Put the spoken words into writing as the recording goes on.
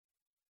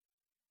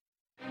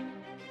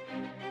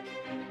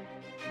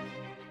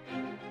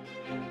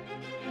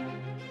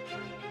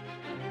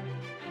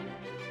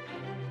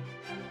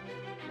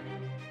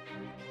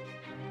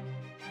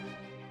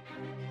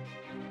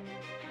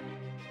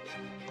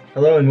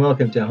Hello and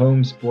welcome to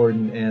Holmes,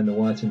 Borden, and the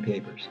Watson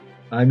Papers.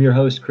 I'm your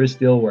host, Chris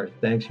Dilworth.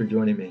 Thanks for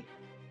joining me.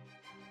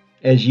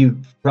 As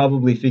you've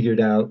probably figured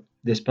out,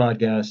 this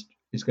podcast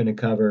is going to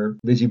cover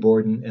Lizzie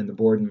Borden and the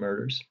Borden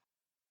murders.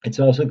 It's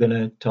also going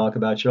to talk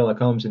about Sherlock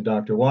Holmes and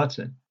Dr.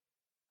 Watson.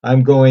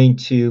 I'm going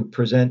to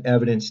present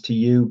evidence to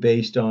you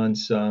based on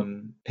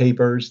some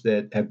papers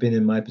that have been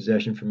in my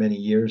possession for many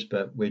years,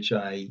 but which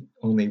I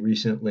only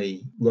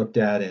recently looked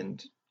at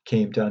and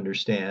came to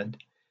understand.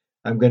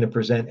 I'm going to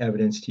present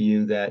evidence to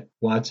you that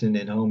Watson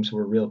and Holmes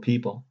were real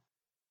people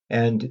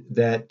and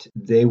that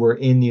they were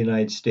in the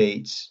United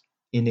States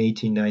in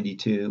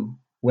 1892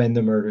 when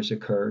the murders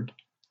occurred,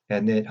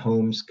 and that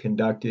Holmes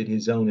conducted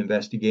his own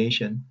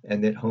investigation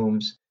and that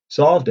Holmes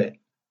solved it.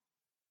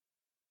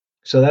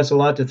 So that's a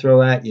lot to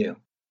throw at you.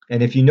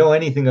 And if you know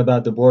anything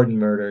about the Borden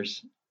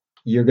murders,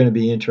 you're going to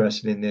be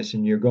interested in this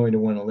and you're going to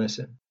want to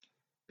listen,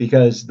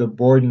 because the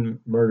Borden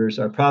murders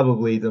are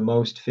probably the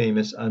most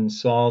famous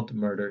unsolved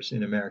murders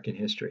in American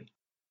history.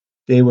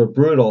 They were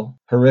brutal,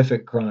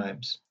 horrific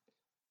crimes.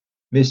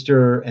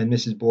 Mr. and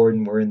Mrs.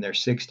 Borden were in their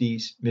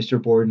 60s.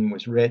 Mr. Borden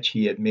was rich.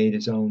 He had made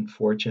his own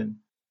fortune.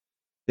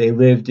 They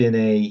lived in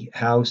a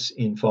house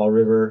in Fall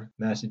River,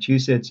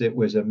 Massachusetts. It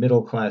was a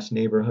middle-class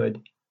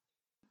neighborhood.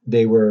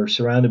 They were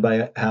surrounded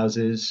by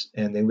houses,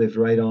 and they lived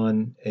right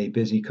on a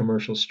busy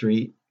commercial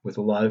street with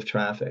a lot of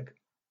traffic.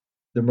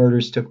 The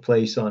murders took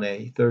place on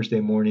a Thursday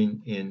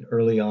morning in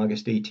early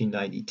August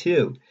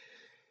 1892.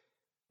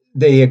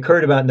 They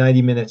occurred about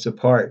 90 minutes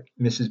apart.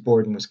 Mrs.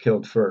 Borden was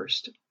killed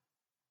first.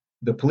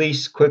 The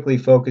police quickly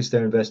focused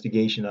their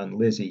investigation on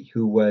Lizzie,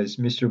 who was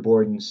Mr.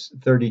 Borden's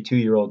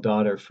 32-year-old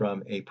daughter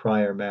from a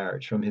prior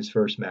marriage, from his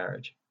first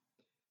marriage.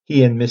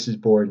 He and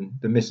Mrs. Borden,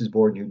 the Mrs.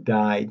 Borden who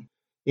died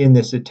in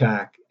this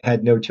attack,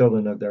 had no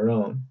children of their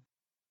own.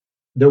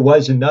 There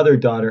was another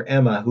daughter,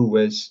 Emma, who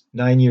was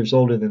 9 years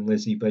older than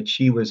Lizzie, but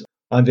she was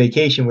on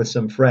vacation with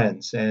some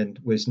friends and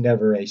was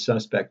never a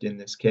suspect in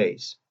this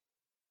case.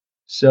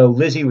 So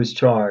Lizzie was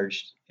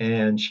charged,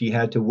 and she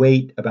had to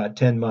wait about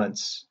 10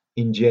 months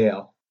in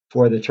jail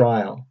for the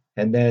trial.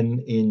 And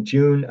then in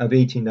June of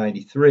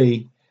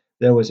 1893,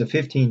 there was a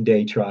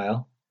 15-day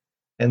trial,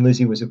 and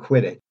Lizzie was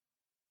acquitted.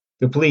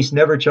 The police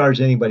never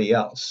charged anybody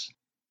else.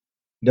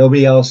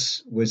 Nobody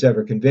else was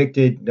ever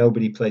convicted.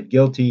 Nobody pled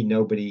guilty.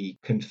 Nobody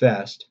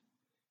confessed.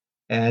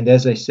 And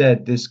as I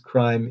said, this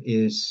crime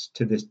is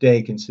to this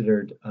day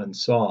considered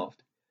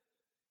unsolved.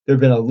 There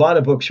have been a lot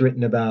of books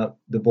written about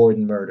the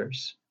Borden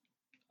murders.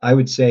 I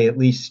would say at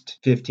least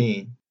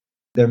 15.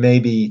 There may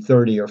be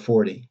 30 or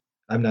 40.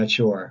 I'm not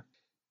sure.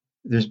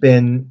 There's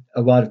been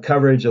a lot of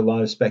coverage, a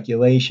lot of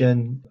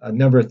speculation. A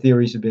number of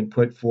theories have been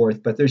put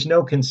forth, but there's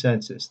no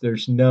consensus.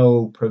 There's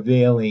no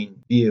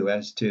prevailing view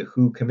as to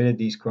who committed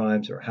these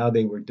crimes or how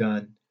they were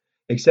done,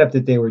 except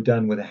that they were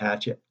done with a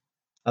hatchet.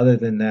 Other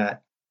than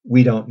that,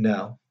 we don't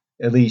know.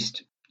 At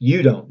least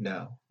you don't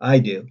know. I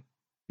do,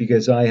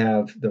 because I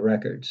have the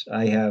records.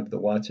 I have the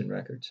Watson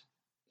records.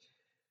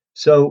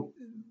 So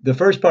the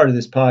first part of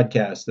this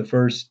podcast, the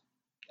first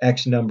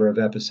X number of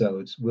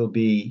episodes, will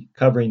be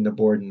covering the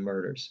Borden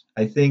murders.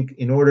 I think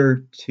in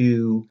order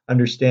to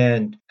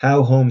understand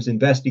how Holmes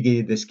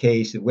investigated this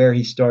case, where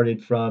he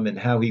started from, and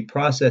how he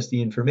processed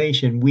the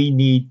information, we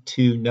need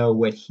to know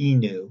what he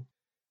knew.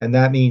 And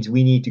that means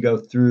we need to go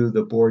through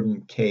the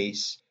Borden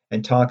case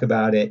and talk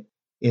about it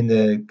in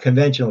the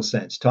conventional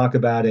sense, talk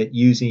about it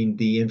using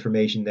the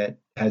information that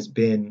has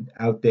been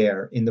out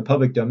there in the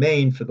public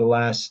domain for the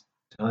last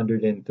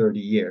 130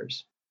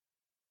 years.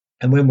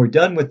 And when we're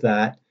done with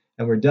that,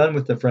 and we're done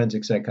with the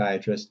forensic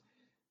psychiatrist,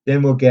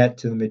 then we'll get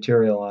to the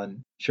material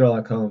on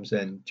Sherlock Holmes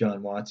and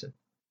John Watson.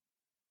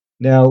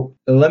 Now,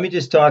 let me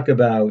just talk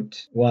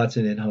about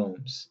Watson and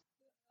Holmes.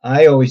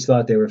 I always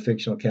thought they were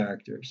fictional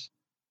characters.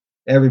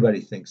 Everybody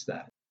thinks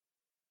that.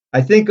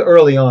 I think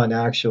early on,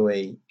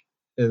 actually,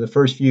 the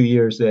first few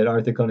years that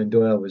Arthur Conan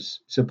Doyle was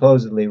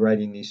supposedly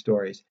writing these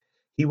stories,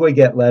 he would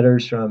get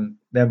letters from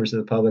members of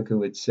the public who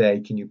would say,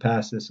 "Can you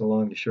pass this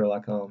along to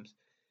Sherlock Holmes?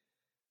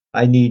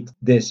 I need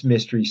this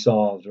mystery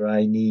solved," or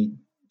 "I need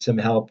some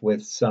help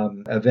with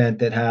some event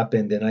that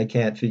happened and I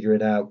can't figure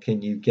it out.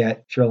 Can you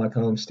get Sherlock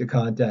Holmes to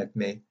contact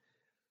me?"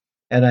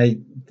 And I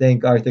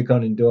think Arthur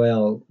Conan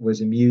Doyle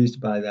was amused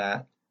by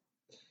that.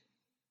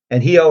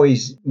 And he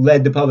always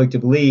led the public to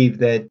believe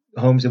that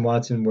Holmes and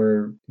Watson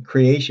were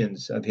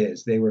creations of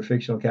his. They were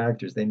fictional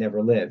characters. They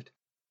never lived.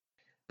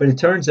 But it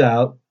turns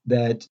out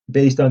that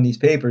based on these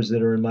papers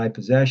that are in my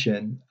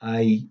possession,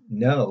 I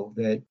know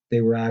that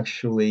they were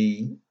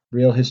actually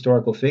real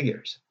historical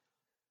figures.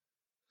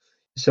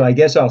 So I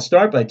guess I'll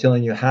start by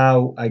telling you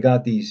how I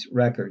got these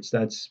records.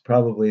 That's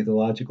probably the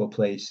logical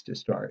place to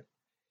start.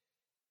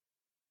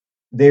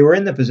 They were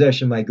in the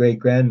possession of my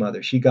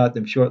great-grandmother. She got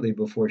them shortly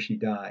before she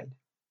died.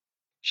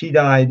 She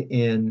died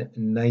in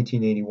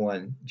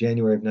 1981,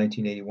 January of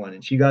 1981,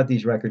 and she got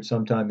these records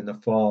sometime in the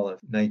fall of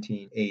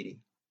 1980.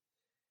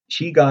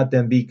 she got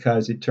them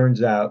because it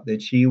turns out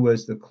that she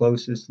was the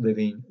closest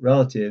living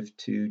relative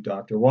to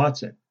Dr.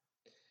 Watson.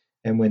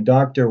 And when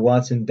Dr.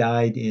 Watson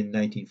died in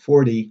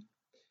 1940,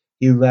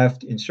 he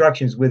left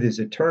instructions with his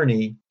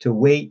attorney to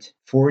wait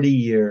 40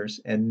 years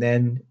and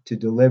then to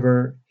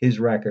deliver his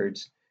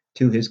records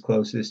to his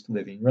closest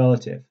living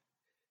relative.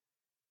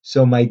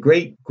 So my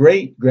great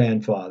great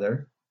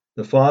grandfather,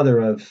 the father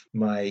of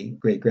my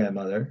great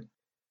grandmother,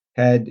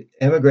 had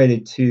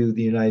emigrated to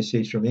the United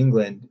States from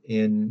England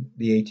in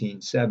the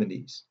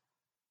 1870s.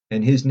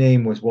 And his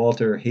name was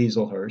Walter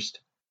Hazelhurst.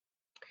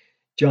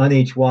 John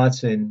H.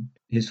 Watson,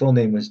 his full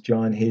name was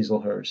John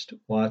Hazelhurst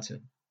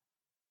Watson.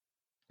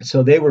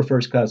 So they were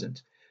first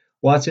cousins.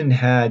 Watson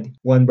had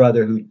one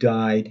brother who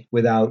died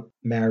without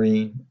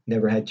marrying,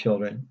 never had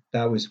children.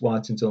 That was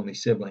Watson's only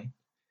sibling.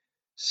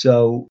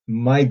 So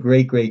my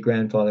great great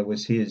grandfather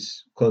was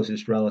his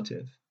closest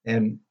relative.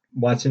 And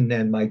Watson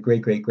and my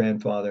great great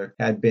grandfather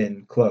had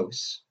been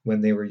close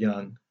when they were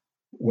young,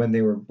 when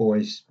they were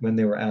boys, when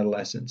they were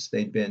adolescents.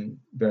 They'd been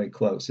very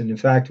close. And in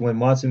fact, when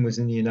Watson was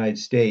in the United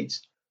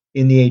States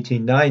in the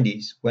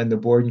 1890s, when the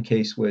Borden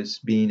case was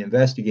being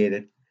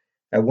investigated,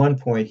 at one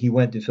point he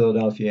went to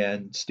Philadelphia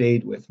and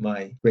stayed with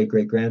my great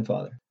great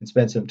grandfather and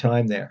spent some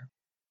time there.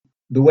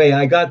 The way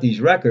I got these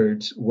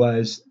records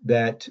was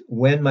that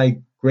when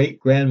my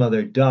great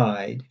grandmother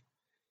died,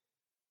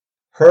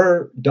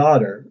 her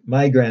daughter,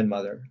 my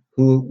grandmother,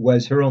 who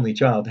was her only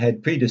child,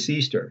 had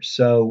predeceased her.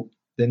 So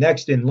the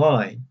next in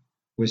line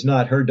was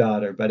not her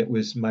daughter, but it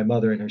was my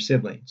mother and her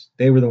siblings.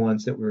 They were the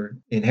ones that were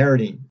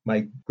inheriting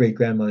my great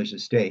grandmother's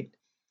estate.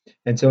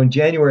 And so in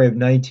January of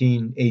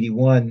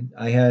 1981,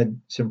 I had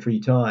some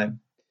free time.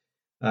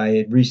 I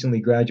had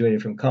recently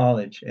graduated from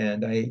college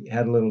and I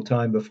had a little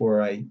time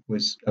before I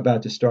was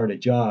about to start a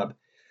job.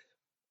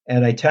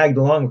 And I tagged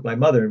along with my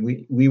mother,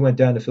 and we went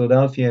down to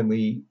Philadelphia and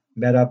we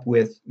met up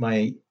with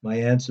my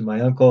aunts and my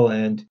uncle,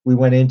 and we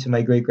went into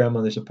my great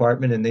grandmother's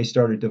apartment and they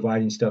started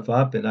dividing stuff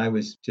up, and I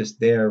was just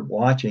there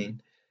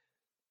watching.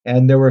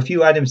 And there were a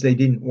few items they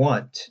didn't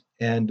want.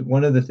 And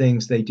one of the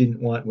things they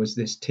didn't want was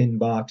this tin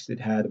box that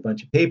had a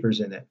bunch of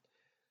papers in it.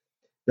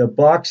 The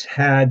box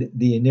had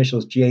the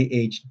initials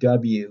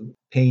JHW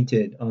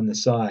painted on the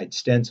side,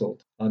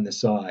 stenciled on the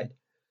side,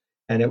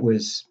 and it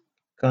was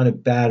kind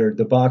of battered.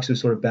 The box was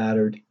sort of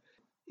battered.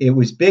 It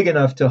was big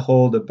enough to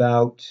hold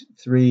about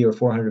 300 or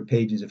 400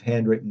 pages of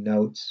handwritten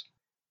notes.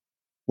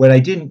 What I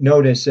didn't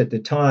notice at the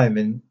time,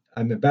 and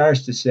I'm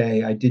embarrassed to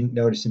say I didn't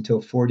notice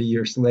until 40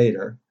 years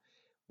later,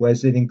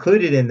 was that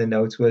included in the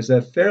notes was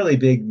a fairly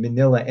big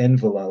manila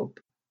envelope,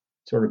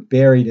 sort of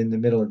buried in the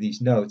middle of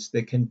these notes,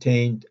 that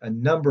contained a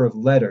number of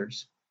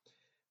letters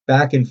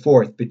back and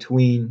forth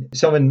between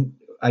someone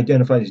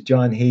identified as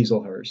John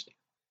Hazelhurst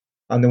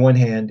on the one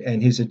hand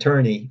and his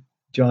attorney,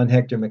 John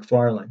Hector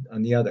McFarland,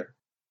 on the other.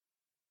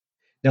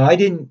 Now, I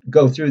didn't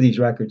go through these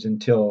records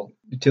until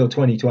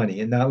 2020,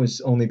 and that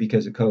was only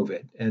because of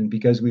COVID and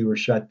because we were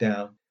shut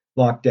down,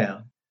 locked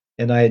down,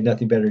 and I had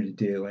nothing better to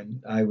do,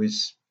 and I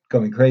was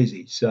going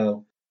crazy.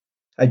 So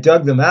I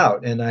dug them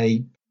out, and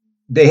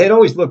they had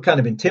always looked kind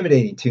of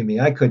intimidating to me.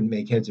 I couldn't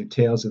make heads or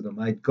tails of them.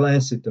 I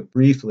glanced at them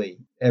briefly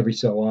every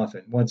so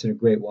often. Once in a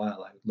great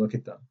while, I would look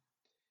at them.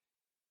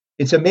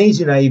 It's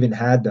amazing I even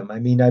had them. I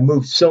mean, I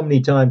moved so many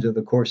times over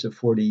the course of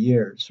 40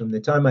 years. From the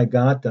time I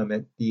got them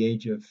at the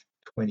age of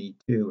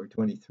 22 or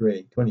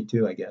 23,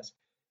 22, I guess,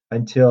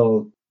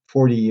 until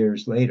 40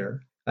 years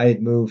later, I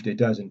had moved a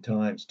dozen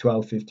times,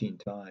 12, 15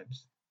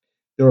 times.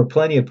 There were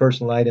plenty of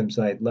personal items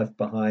I had left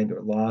behind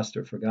or lost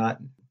or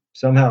forgotten.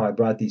 Somehow I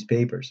brought these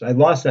papers. I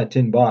lost that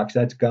tin box.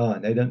 That's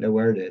gone. I don't know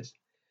where it is.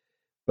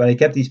 But I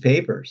kept these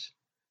papers.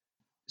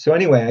 So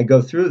anyway, I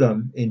go through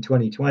them in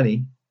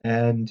 2020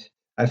 and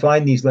I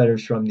find these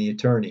letters from the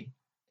attorney.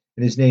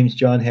 And his name's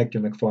John Hector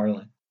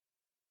McFarland.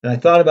 And I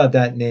thought about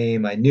that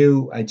name. I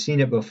knew I'd seen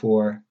it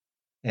before.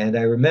 And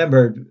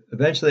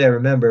eventually I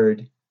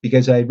remembered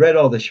because I had read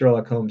all the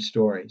Sherlock Holmes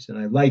stories and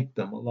I liked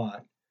them a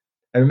lot.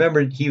 I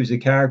remembered he was a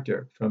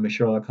character from a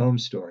Sherlock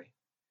Holmes story.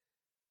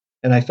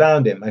 And I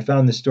found him. I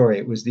found the story.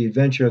 It was The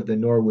Adventure of the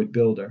Norwood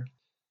Builder.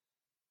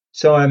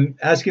 So I'm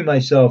asking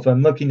myself,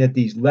 I'm looking at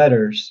these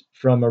letters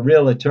from a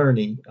real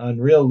attorney on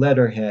real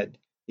letterhead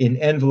in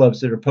envelopes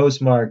that are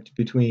postmarked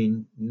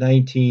between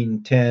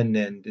 1910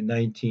 and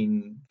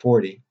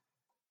 1940.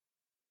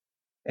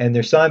 And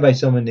they're signed by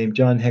someone named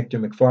John Hector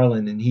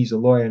McFarland, and he's a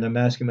lawyer. And I'm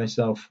asking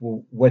myself,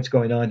 well, what's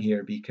going on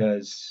here?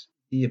 Because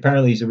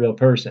apparently he's a real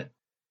person.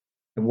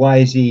 And why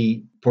is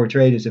he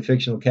portrayed as a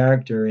fictional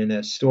character in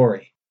a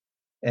story?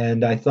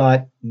 And I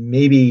thought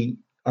maybe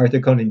Arthur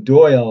Conan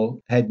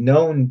Doyle had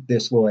known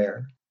this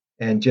lawyer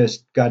and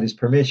just got his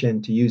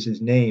permission to use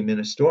his name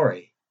in a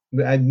story.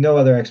 No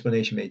other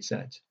explanation made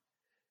sense.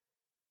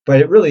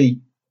 But it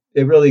really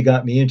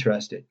got me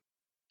interested.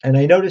 And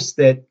I noticed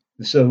that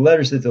the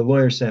letters that the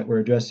lawyer sent were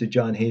addressed to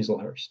John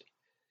Hazelhurst.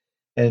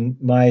 And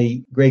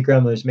my great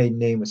grandmother's maiden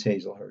name was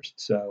Hazelhurst.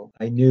 So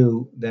I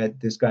knew that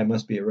this guy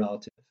must be a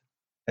relative.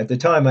 At the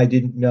time, I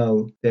didn't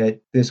know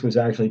that this was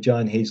actually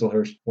John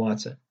Hazelhurst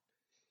Watson.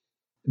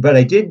 But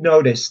I did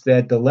notice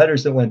that the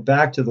letters that went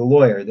back to the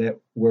lawyer that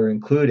were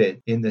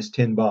included in this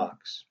tin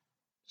box.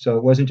 So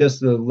it wasn't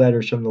just the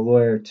letters from the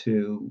lawyer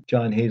to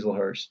John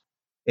Hazelhurst,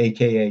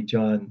 aka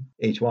John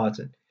H.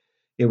 Watson.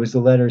 It was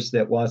the letters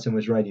that Watson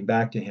was writing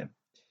back to him.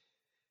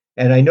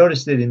 And I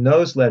noticed that in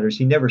those letters,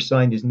 he never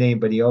signed his name,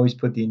 but he always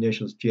put the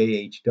initials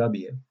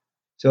JHW.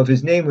 So if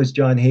his name was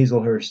John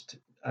Hazelhurst,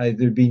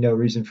 there'd be no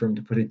reason for him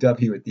to put a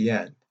W at the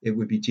end. It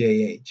would be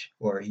JH,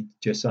 or he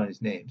just signed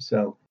his name.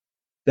 So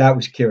that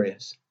was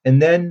curious. And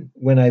then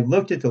when I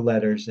looked at the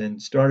letters and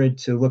started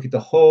to look at the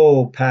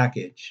whole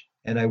package,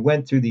 and I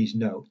went through these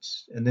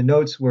notes, and the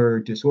notes were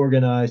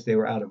disorganized, they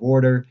were out of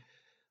order.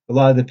 A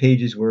lot of the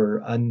pages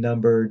were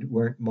unnumbered,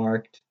 weren't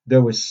marked.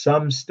 There was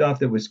some stuff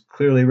that was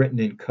clearly written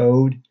in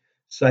code,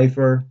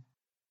 cipher.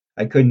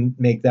 I couldn't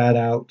make that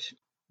out,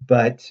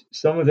 but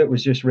some of it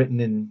was just written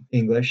in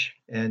English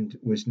and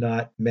was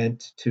not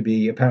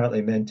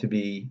apparently meant to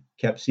be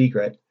kept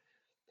secret.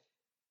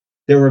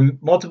 There were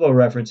multiple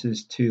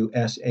references to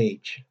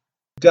SH,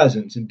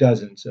 dozens and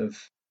dozens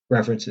of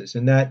references,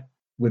 and that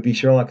would be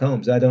Sherlock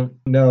Holmes. I don't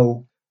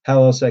know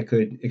how else I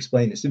could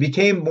explain this. It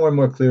became more and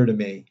more clear to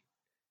me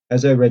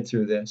as I read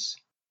through this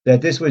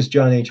that this was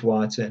John H.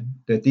 Watson,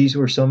 that these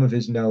were some of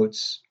his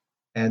notes,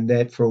 and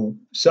that for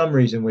some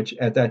reason, which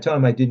at that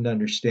time I didn't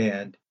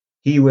understand,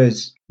 he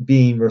was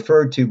being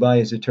referred to by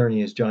his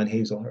attorney as John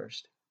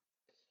Hazelhurst.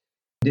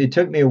 It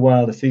took me a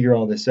while to figure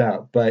all this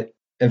out, but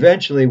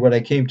eventually what I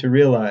came to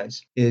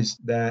realize is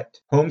that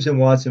Holmes and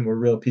Watson were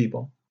real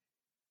people,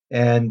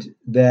 and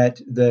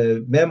that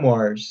the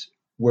memoirs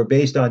were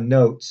based on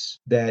notes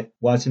that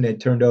Watson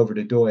had turned over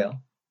to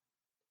Doyle.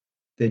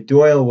 That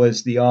Doyle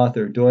was the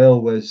author,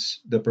 Doyle was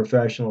the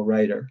professional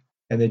writer,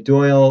 and that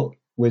Doyle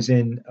was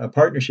in a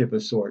partnership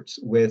of sorts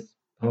with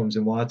Holmes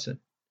and Watson.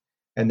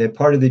 And that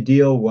part of the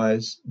deal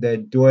was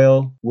that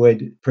Doyle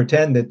would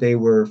pretend that they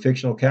were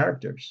fictional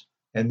characters,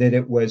 and that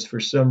it was for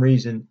some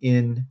reason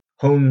in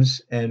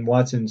Holmes and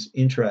Watson's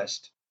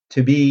interest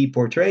to be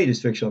portrayed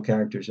as fictional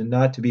characters and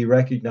not to be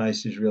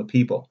recognized as real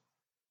people.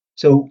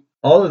 So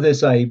all of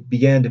this I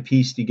began to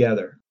piece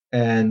together,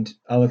 and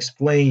I'll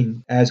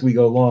explain as we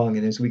go along,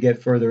 and as we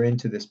get further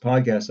into this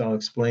podcast, I'll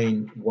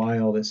explain why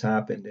all this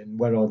happened and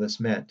what all this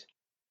meant.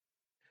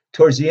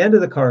 Towards the end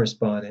of the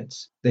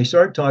correspondence, they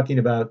start talking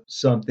about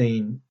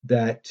something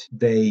that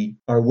they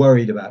are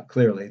worried about,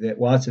 clearly, that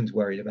Watson's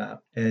worried about,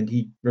 and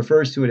he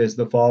refers to it as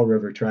the Fall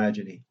River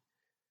tragedy.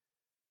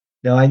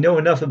 Now, I know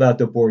enough about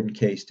the Borden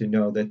case to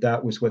know that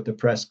that was what the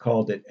press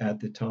called it at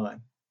the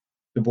time.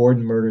 The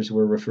Borden murders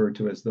were referred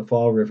to as the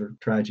Fall River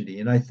tragedy,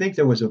 and I think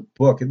there was a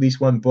book, at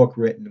least one book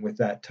written with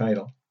that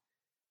title.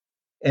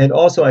 And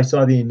also I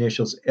saw the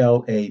initials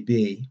LAB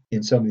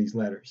in some of these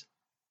letters.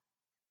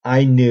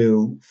 I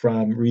knew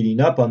from reading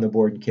up on the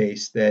Borden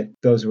case that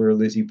those were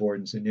Lizzie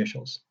Borden's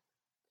initials.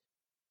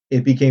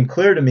 It became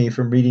clear to me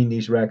from reading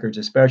these records,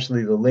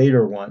 especially the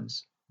later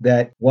ones,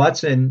 that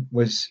Watson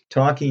was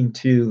talking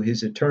to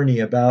his attorney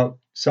about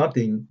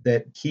something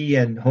that he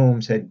and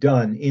Holmes had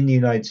done in the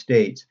United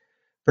States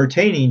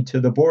pertaining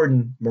to the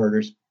Borden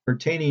murders,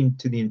 pertaining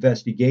to the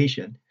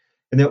investigation,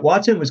 and that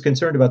Watson was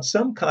concerned about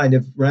some kind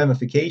of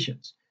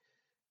ramifications,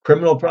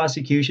 criminal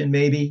prosecution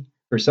maybe,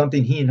 for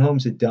something he and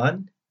Holmes had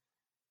done,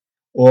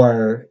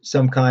 or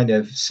some kind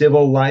of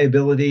civil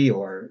liability,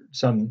 or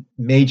some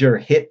major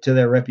hit to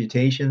their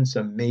reputation,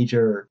 some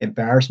major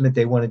embarrassment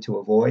they wanted to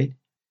avoid.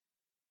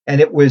 And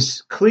it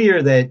was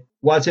clear that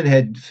Watson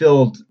had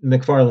filled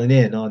McFarlane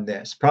in on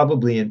this,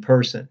 probably in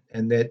person,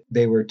 and that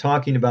they were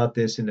talking about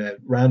this in a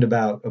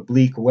roundabout,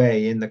 oblique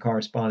way in the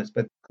correspondence.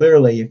 But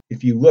clearly,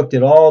 if you looked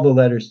at all the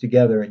letters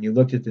together and you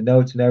looked at the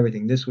notes and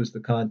everything, this was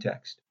the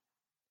context.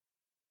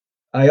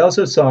 I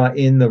also saw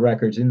in the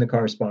records, in the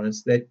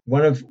correspondence, that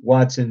one of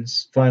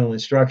Watson's final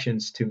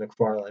instructions to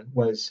McFarlane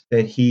was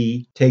that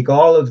he take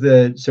all of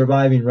the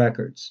surviving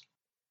records.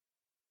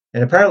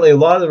 And apparently a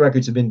lot of the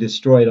records have been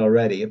destroyed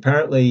already.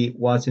 Apparently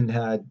Watson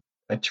had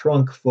a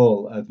trunk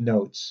full of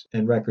notes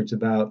and records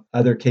about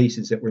other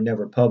cases that were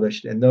never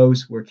published, and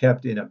those were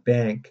kept in a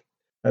bank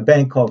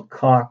called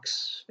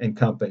Cox and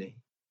Company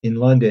in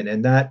London,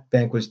 and that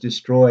bank was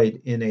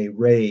destroyed in a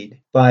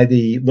raid by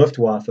the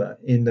Luftwaffe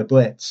in the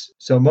Blitz.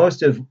 So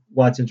most of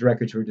Watson's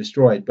records were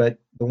destroyed, but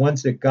the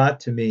ones that got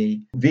to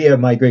me via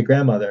my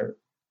great-grandmother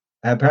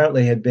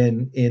apparently had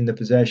been in the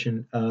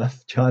possession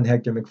of John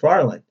Hector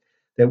McFarlane,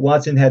 that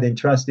Watson had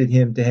entrusted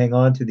him to hang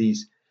on to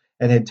these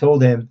and had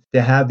told him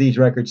to have these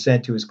records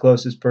sent to his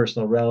closest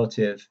personal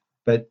relative,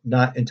 but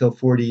not until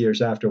 40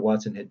 years after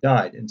Watson had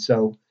died. And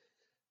so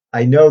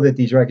I know that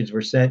these records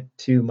were sent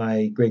to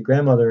my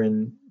great-grandmother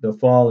in the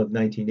fall of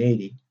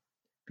 1980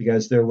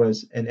 because there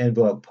was an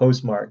envelope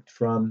postmarked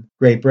from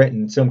Great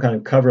Britain, some kind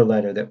of cover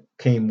letter that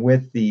came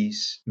with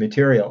these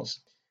materials.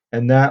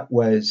 And that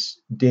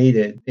was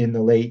dated in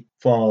the late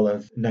fall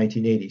of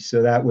 1980.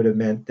 So that would have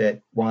meant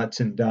that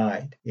Watson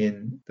died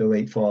in the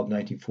late fall of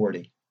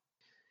 1940.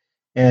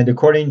 And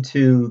according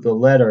to the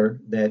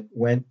letter that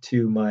went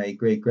to my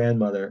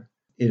great-grandmother,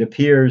 it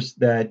appears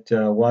that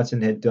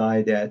Watson had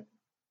died at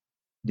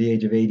the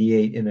age of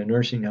 88 in a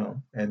nursing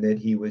home, and that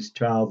he was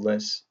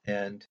childless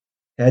and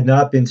had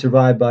not been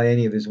survived by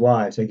any of his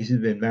wives. I guess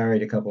he'd been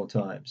married a couple of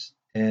times.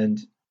 And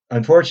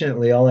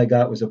unfortunately, all I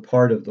got was a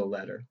part of the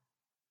letter.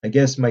 I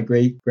guess my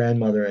great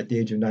grandmother at the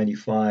age of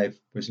 95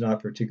 was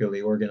not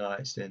particularly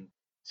organized. And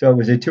so it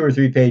was a 2 or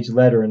 3 page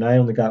letter, and I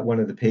only got one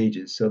of the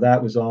pages. So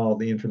that was all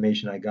the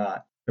information I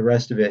got. The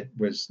rest of it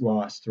was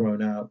lost,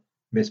 thrown out,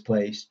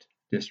 misplaced,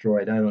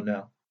 destroyed. I don't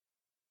know.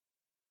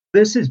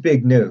 This is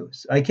big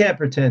news. I can't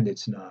pretend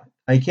it's not.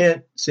 I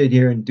can't sit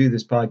here and do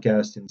this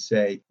podcast and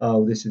say,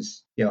 oh, this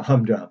is,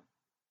 humdrum.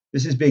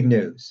 This is big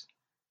news.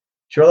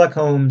 Sherlock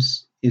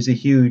Holmes is a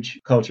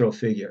huge cultural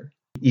figure.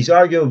 He's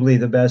arguably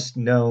the best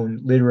known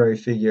literary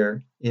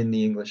figure in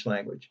the English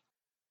language.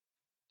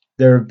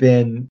 There have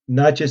been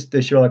not just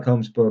the Sherlock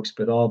Holmes books,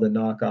 but all the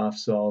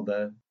knockoffs, all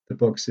the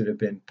books that have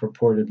been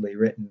purportedly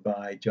written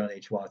by John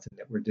H. Watson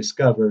that were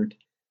discovered.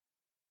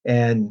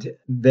 And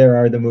there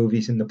are the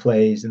movies and the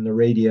plays and the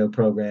radio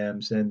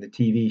programs and the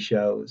TV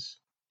shows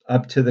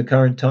up to the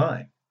current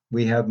time.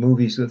 We have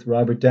movies with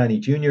Robert Downey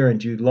Jr. and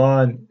Jude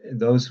Law, and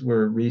those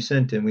were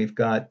recent. And we've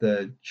got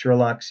the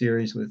Sherlock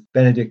series with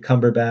Benedict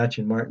Cumberbatch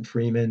and Martin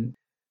Freeman.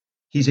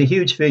 He's a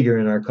huge figure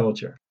in our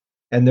culture.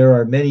 And there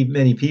are many,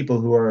 many people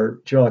who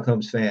are Sherlock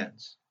Holmes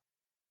fans.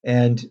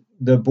 And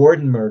the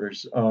Borden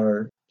murders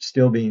are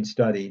still being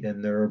studied,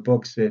 and there are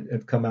books that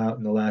have come out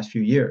in the last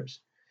few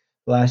years.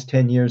 The last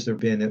 10 years, there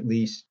have been at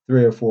least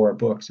 3 or 4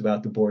 books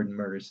about the Borden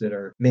murders that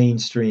are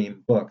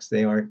mainstream books.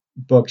 They aren't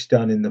books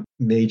done in the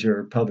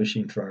major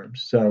publishing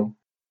firms. So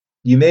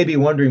you may be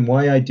wondering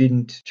why I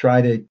didn't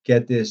try to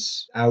get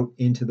this out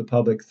into the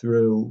public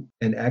through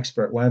an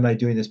expert. Why am I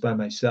doing this by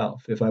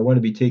myself? If I want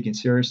to be taken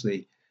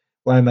seriously,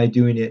 why am I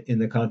doing it in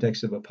the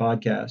context of a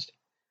podcast?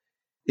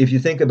 If you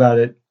think about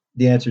it,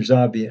 the answer is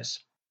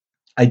obvious.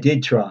 I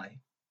did try.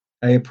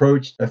 I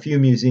approached a few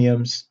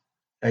museums.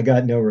 I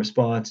got no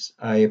response.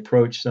 I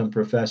approached some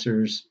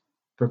professors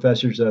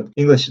of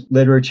English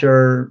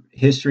literature,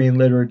 history and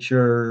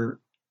literature,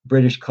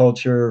 British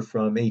culture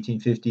from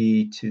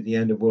 1850 to the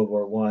end of World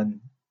War I.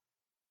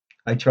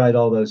 I tried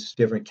all those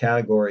different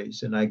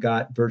categories, and I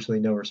got virtually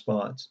no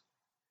response.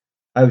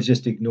 I was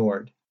just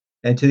ignored.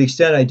 And to the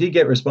extent I did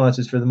get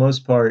responses, for the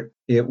most part,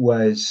 it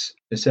was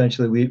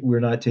essentially, we're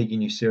not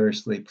taking you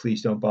seriously.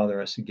 Please don't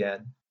bother us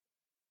again.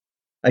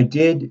 I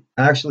did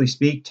actually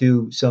speak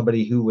to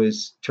somebody who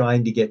was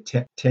trying to get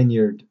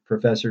tenured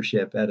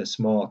professorship at a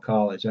small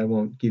college. I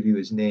won't give you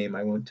his name.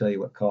 I won't tell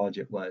you what college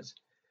it was.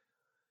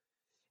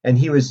 And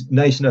he was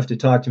nice enough to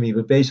talk to me,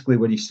 but basically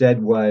what he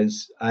said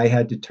was I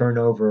had to turn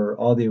over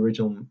all the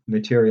original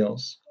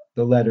materials,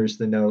 the letters,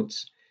 the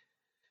notes,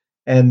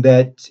 and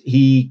that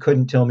he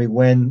couldn't tell me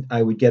when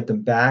I would get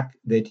them back,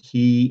 that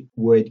he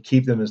would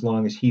keep them as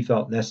long as he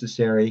felt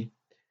necessary.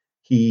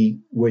 He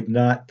would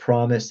not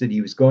promise that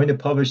he was going to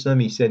publish them.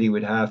 He said he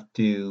would have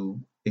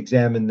to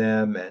examine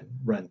them and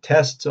run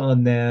tests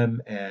on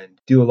them and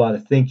do a lot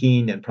of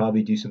thinking and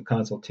probably do some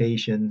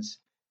consultations.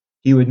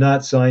 He would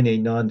not sign a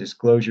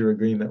non-disclosure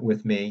agreement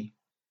with me.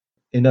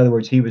 In other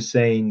words, he was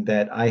saying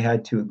that I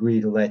had to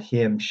agree to let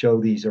him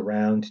show these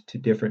around to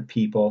different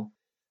people.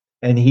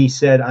 And he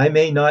said, I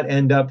may not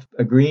end up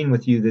agreeing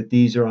with you that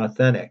these are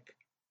authentic,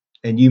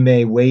 and you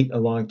may wait a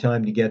long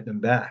time to get them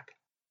back.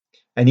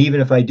 And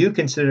even if I do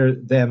consider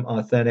them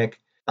authentic,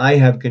 I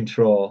have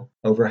control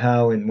over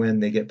how and when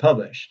they get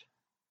published.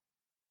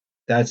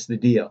 That's the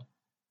deal.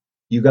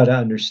 You got to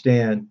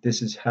understand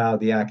this is how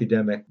the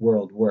academic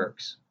world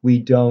works. We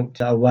don't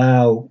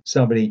allow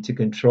somebody to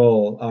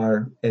control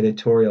our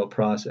editorial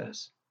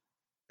process.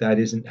 That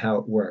isn't how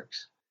it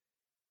works.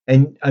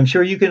 And I'm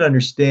sure you can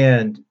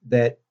understand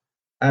that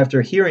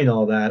after hearing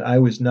all that, I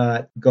was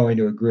not going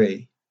to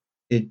agree.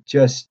 It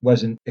just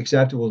wasn't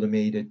acceptable to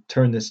me to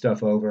turn this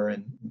stuff over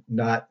and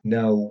not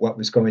know what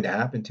was going to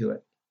happen to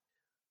it.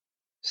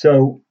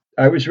 So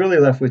I was really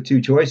left with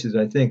 2 choices,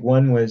 I think.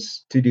 One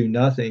was to do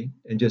nothing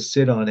and just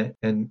sit on it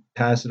and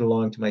pass it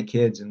along to my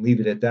kids and leave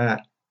it at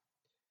that.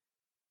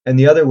 And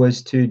the other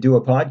was to do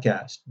a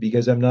podcast,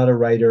 because I'm not a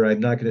writer. I'm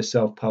not going to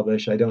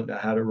self-publish. I don't know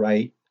how to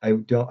write. I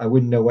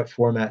wouldn't know what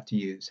format to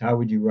use. How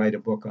would you write a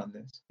book on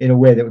this in a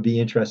way that would be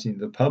interesting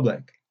to the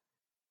public?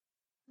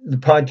 The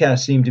podcast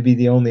seemed to be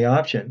the only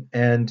option.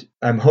 And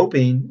I'm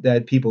hoping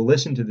that people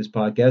listen to this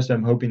podcast.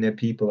 I'm hoping that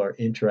people are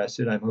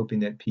interested. I'm hoping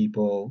that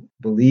people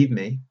believe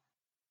me.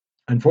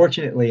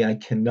 Unfortunately, I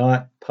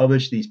cannot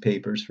publish these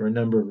papers for a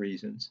number of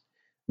reasons,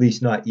 at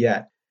least not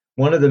yet.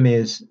 One of them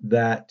is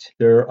that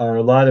there are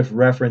a lot of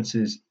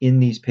references in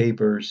these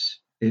papers,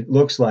 it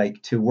looks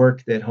like, to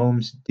work that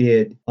Holmes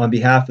did on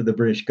behalf of the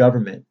British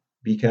government,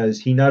 because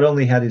he not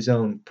only had his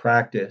own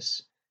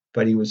practice,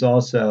 but he was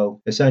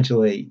also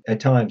essentially at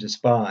times a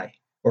spy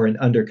or an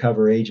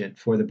undercover agent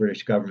for the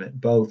British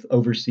government, both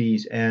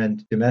overseas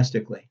and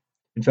domestically.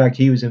 In fact,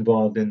 he was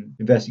involved in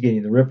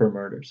investigating the Ripper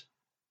murders.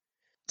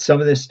 Some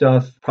of this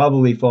stuff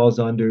probably falls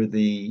under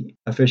the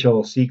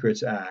Official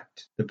Secrets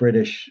Act, the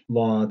British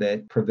law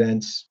that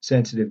prevents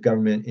sensitive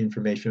government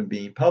information from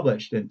being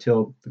published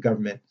until the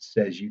government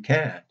says you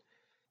can.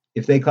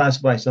 if they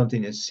classify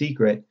something as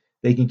secret,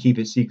 they can keep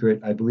it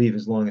secret, I believe,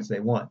 as long as they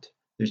want.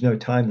 There's no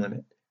time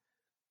limit.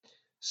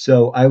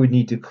 So I would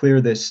need to clear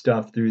this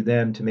stuff through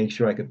them to make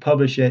sure I could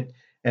publish it.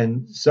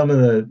 And some of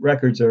the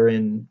records are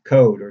in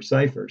code or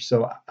cipher.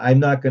 So I'm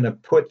not going to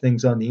put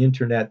things on the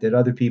internet that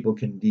other people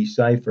can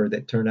decipher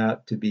that turn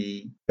out to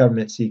be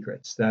government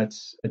secrets.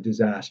 That's a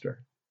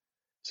disaster.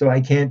 So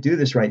I can't do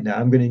this right now.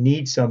 I'm going to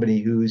need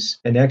somebody who's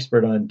an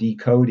expert on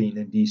decoding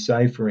and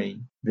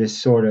deciphering this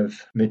sort of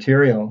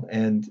material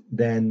and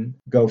then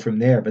go from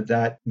there. But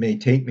that may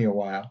take me a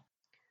while.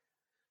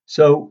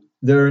 So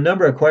there are a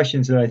number of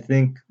questions that I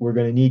think we're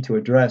going to need to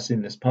address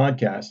in this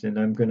podcast, and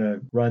I'm going to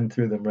run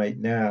through them right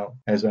now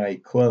as I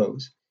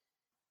close.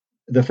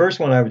 The first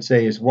one I would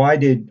say is, why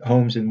did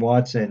Holmes and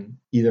Watson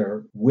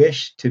either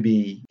wish to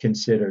be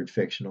considered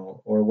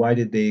fictional, or why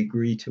did they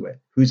agree to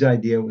it? Whose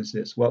idea was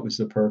this? What was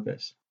the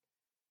purpose?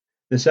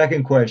 The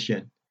second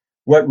question,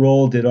 what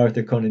role did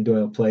Arthur Conan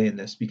Doyle play in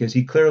this? Because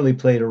he clearly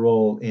played a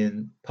role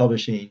in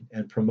publishing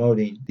and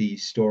promoting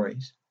these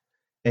stories.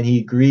 And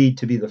he agreed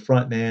to be the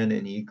front man,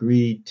 and he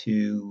agreed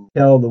to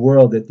tell the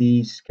world that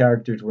these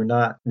characters were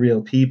not real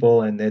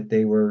people and that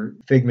they were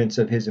figments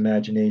of his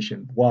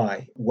imagination.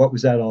 Why? What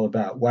was that all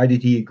about? Why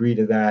did he agree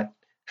to that?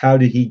 How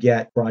did he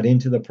get brought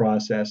into the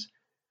process?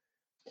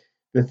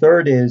 The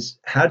third is,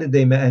 how did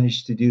they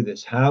manage to do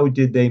this? How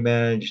did they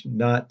manage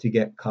not to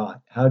get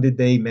caught? How did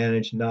they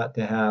manage not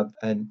to have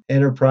an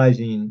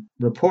enterprising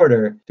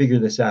reporter figure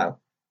this out?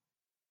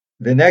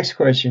 The next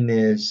question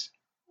is,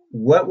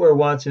 what were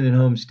Watson and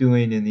Holmes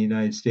doing in the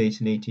United States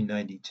in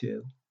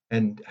 1892?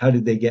 And how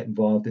did they get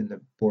involved in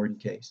the Borden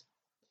case?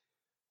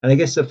 And I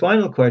guess the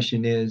final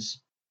question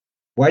is,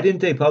 why didn't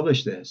they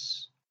publish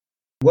this?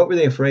 What were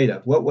they afraid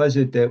of? What was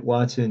it that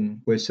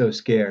Watson was so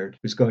scared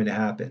was going to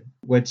happen?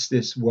 What's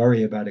this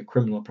worry about a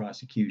criminal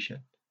prosecution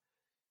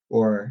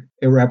or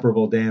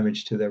irreparable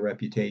damage to their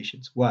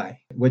reputations? Why?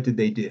 What did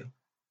they do?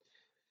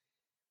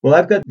 Well,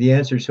 I've got the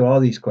answers to all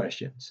these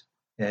questions,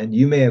 and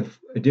you may have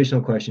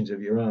additional questions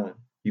of your own.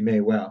 You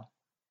may well.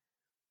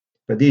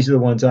 But these are the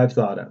ones I've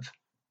thought of.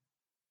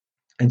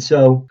 And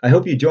so I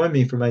hope you join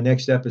me for my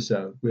next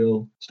episode.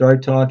 We'll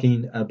start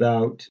talking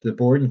about the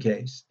Borden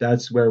case.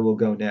 That's where we'll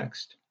go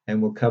next.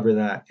 And we'll cover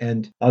that.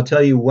 And I'll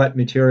tell you what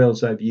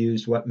materials I've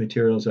used, what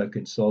materials I've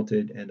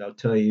consulted, and I'll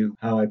tell you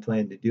how I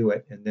plan to do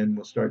it. And then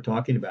we'll start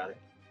talking about it.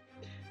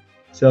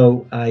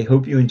 So I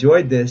hope you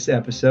enjoyed this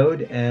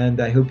episode, and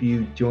I hope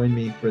you join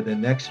me for the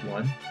next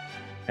one.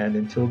 And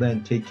until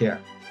then, take care.